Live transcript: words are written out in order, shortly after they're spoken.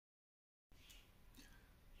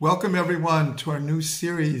Welcome everyone to our new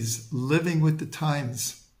series, Living with the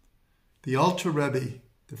Times. The Alter Rebbe,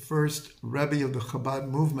 the first Rebbe of the Chabad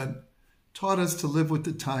movement, taught us to live with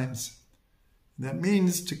the times. That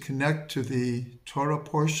means to connect to the Torah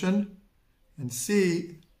portion and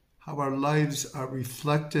see how our lives are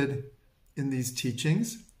reflected in these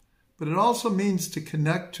teachings. But it also means to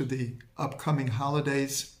connect to the upcoming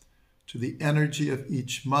holidays, to the energy of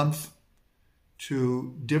each month,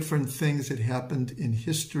 to different things that happened in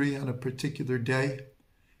history on a particular day,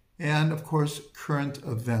 and of course, current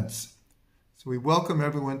events. So we welcome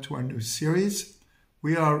everyone to our new series.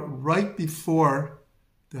 We are right before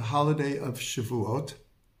the holiday of Shavuot,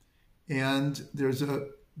 and there's a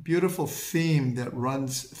beautiful theme that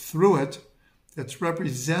runs through it that's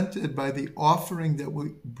represented by the offering that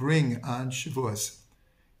we bring on Shavuos,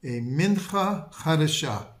 a mincha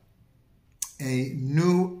chadasha, a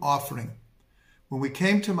new offering. When we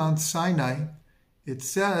came to Mount Sinai, it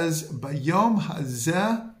says, Bayom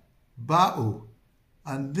hazeh ba'u.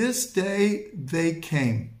 On this day they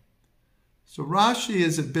came. So Rashi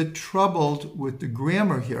is a bit troubled with the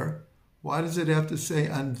grammar here. Why does it have to say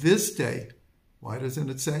on this day? Why doesn't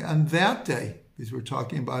it say on that day? Because we're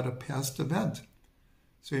talking about a past event.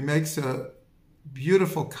 So he makes a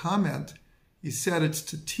beautiful comment. He said it's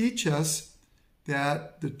to teach us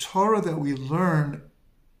that the Torah that we learn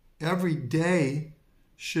every day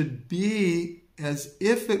should be as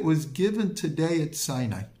if it was given today at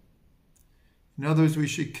Sinai. In other words, we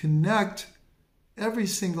should connect every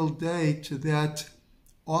single day to that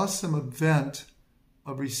awesome event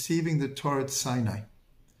of receiving the Torah at Sinai.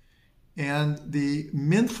 And the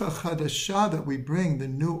mincha chadasha that we bring, the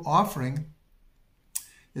new offering,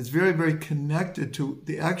 is very, very connected to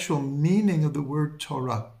the actual meaning of the word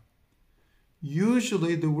Torah.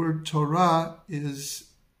 Usually the word Torah is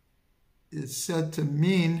said to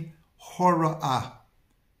mean hora'ah.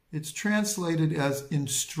 It's translated as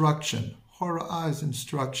instruction. Hora'ah is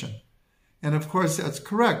instruction. And of course, that's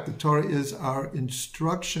correct. The Torah is our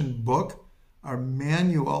instruction book, our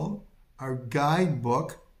manual, our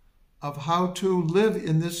guidebook of how to live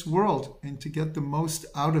in this world and to get the most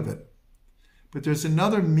out of it. But there's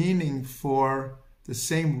another meaning for the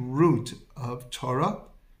same root of Torah,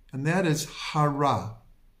 and that is hara.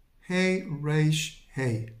 Hey, resh,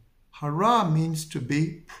 hey. Hara means to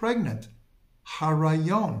be pregnant.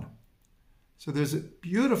 Harayon. So there's a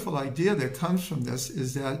beautiful idea that comes from this,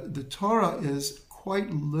 is that the Torah is quite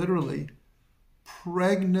literally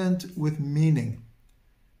pregnant with meaning,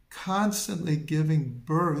 constantly giving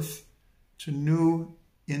birth to new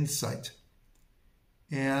insight.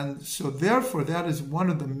 And so therefore, that is one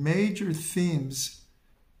of the major themes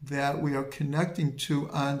that we are connecting to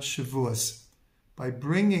on Shavuos. By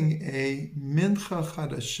bringing a mincha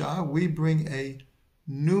chadasha, we bring a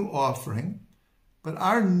new offering. But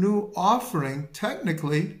our new offering,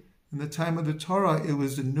 technically, in the time of the Torah, it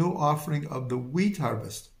was the new offering of the wheat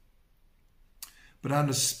harvest. But on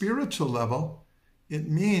a spiritual level, it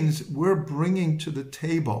means we're bringing to the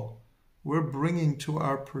table, we're bringing to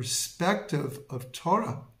our perspective of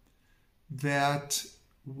Torah that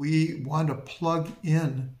we want to plug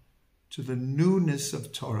in to the newness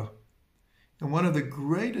of Torah. And one of the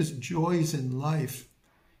greatest joys in life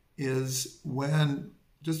is when,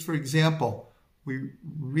 just for example, we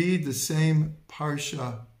read the same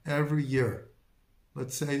parsha every year.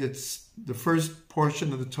 Let's say it's the first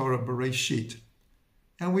portion of the Torah, Bereshit.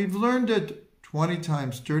 And we've learned it 20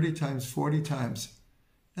 times, 30 times, 40 times.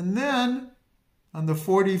 And then on the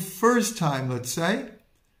 41st time, let's say,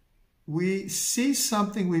 we see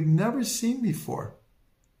something we've never seen before.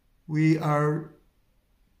 We are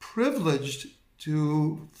privileged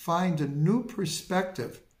to find a new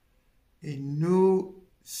perspective, a new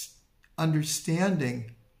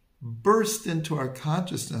understanding burst into our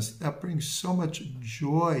consciousness that brings so much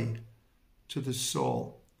joy to the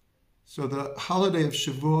soul. So the holiday of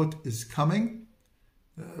Shavuot is coming.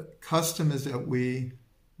 The custom is that we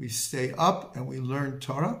stay up and we learn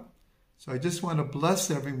Torah. So I just want to bless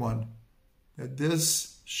everyone that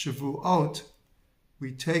this Shavuot,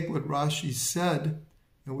 we take what Rashi said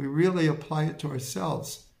and we really apply it to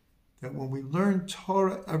ourselves. That when we learn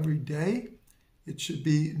Torah every day, it should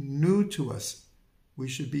be new to us. We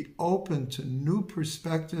should be open to new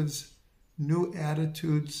perspectives, new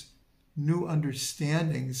attitudes, new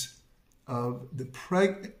understandings of the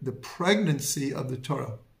pregnancy of the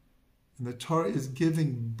Torah. And the Torah is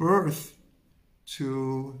giving birth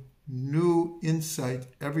to new insight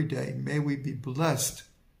every day. May we be blessed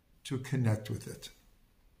to connect with it.